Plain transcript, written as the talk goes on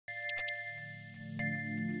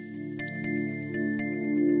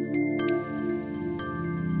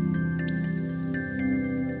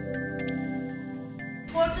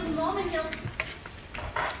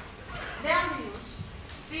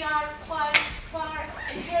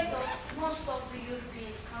ahead of most of the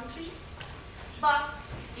European countries, but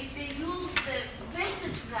if we use the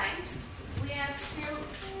weighted ranks, we have still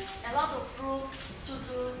a lot of room to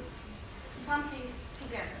do something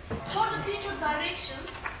together. For the future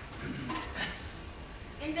directions,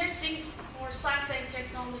 investing for science and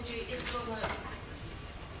technology is going to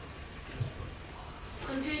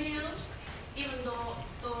continue, even though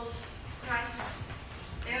those crisis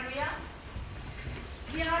area.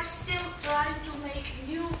 We are still trying to make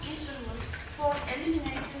new instruments for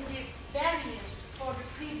eliminating the barriers for the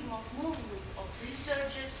freedom of movement of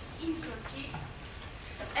researchers in Turkey.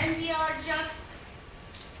 And we are just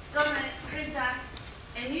going to present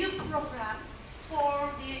a new program for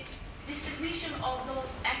the distribution of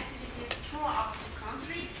those activities throughout the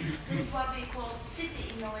country. This is what we call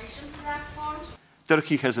city innovation platforms.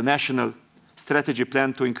 Turkey has a national strategy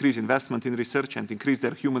plan to increase investment in research and increase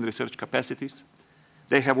their human research capacities.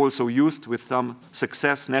 They have also used, with some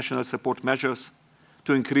success, national support measures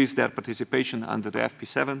to increase their participation under the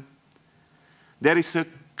FP7. There is a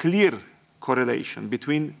clear correlation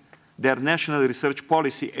between their national research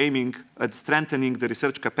policy aiming at strengthening the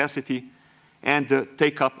research capacity and the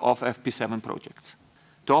take-up of FP7 projects.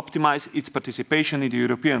 To optimize its participation in the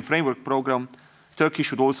European Framework Program, Turkey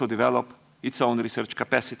should also develop its own research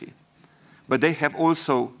capacity. But they have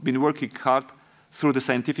also been working hard through the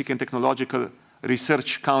Scientific and Technological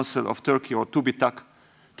Research Council of Turkey, or TÜBİTAK,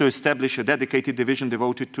 to establish a dedicated division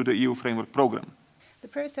devoted to the EU Framework Program. The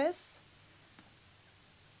process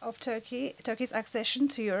of Turkey's accession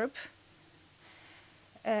to Europe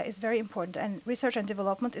is very important, and research and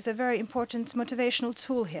development is a very important motivational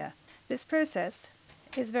tool here. This process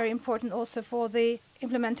is very important also for the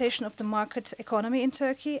implementation of the market economy in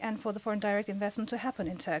Turkey and for the foreign direct investment to happen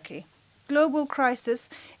in Turkey. Global crisis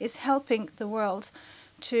is helping the world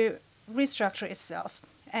to restructure itself,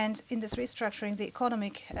 and in this restructuring the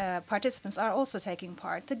economic participants are also taking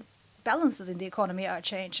part. The balances in the economy are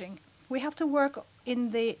changing. We have to work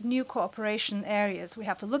in the new cooperation areas. We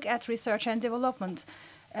have to look at research and development.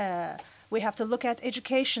 We have to look at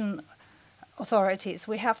education authorities.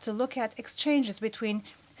 We have to look at exchanges between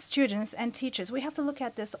students and teachers. We have to look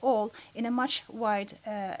at this all in a much wide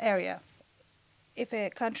area. If a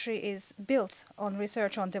country is built on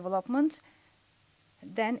research on development,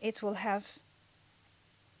 then it will have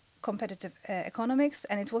competitive economics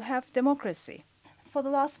and it will have democracy. For the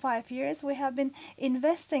last 5 years, we have been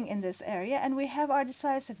investing in this area and we have our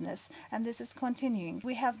decisiveness, and this is continuing.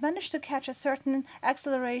 We have managed to catch a certain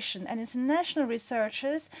acceleration, and international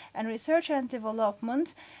researchers and research and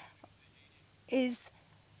development is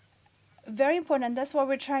very important, and that's why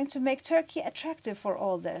we're trying to make Turkey attractive for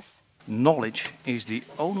all this. Knowledge is the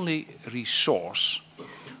only resource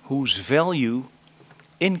whose value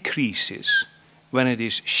increases when it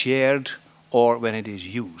is shared or when it is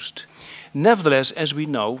used. Nevertheless, as we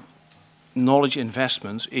know, knowledge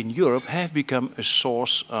investments in Europe have become a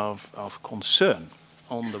source of concern.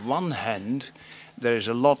 On the one hand, there is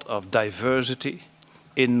a lot of diversity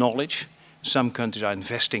in knowledge. Some countries are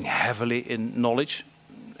investing heavily in knowledge.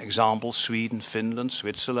 Example, Sweden, Finland,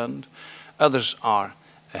 Switzerland. Others are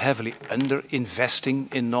heavily under-investing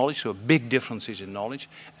in knowledge, so big differences in knowledge.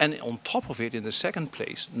 And on top of it, in the second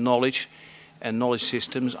place, knowledge and knowledge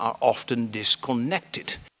systems are often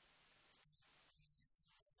disconnected.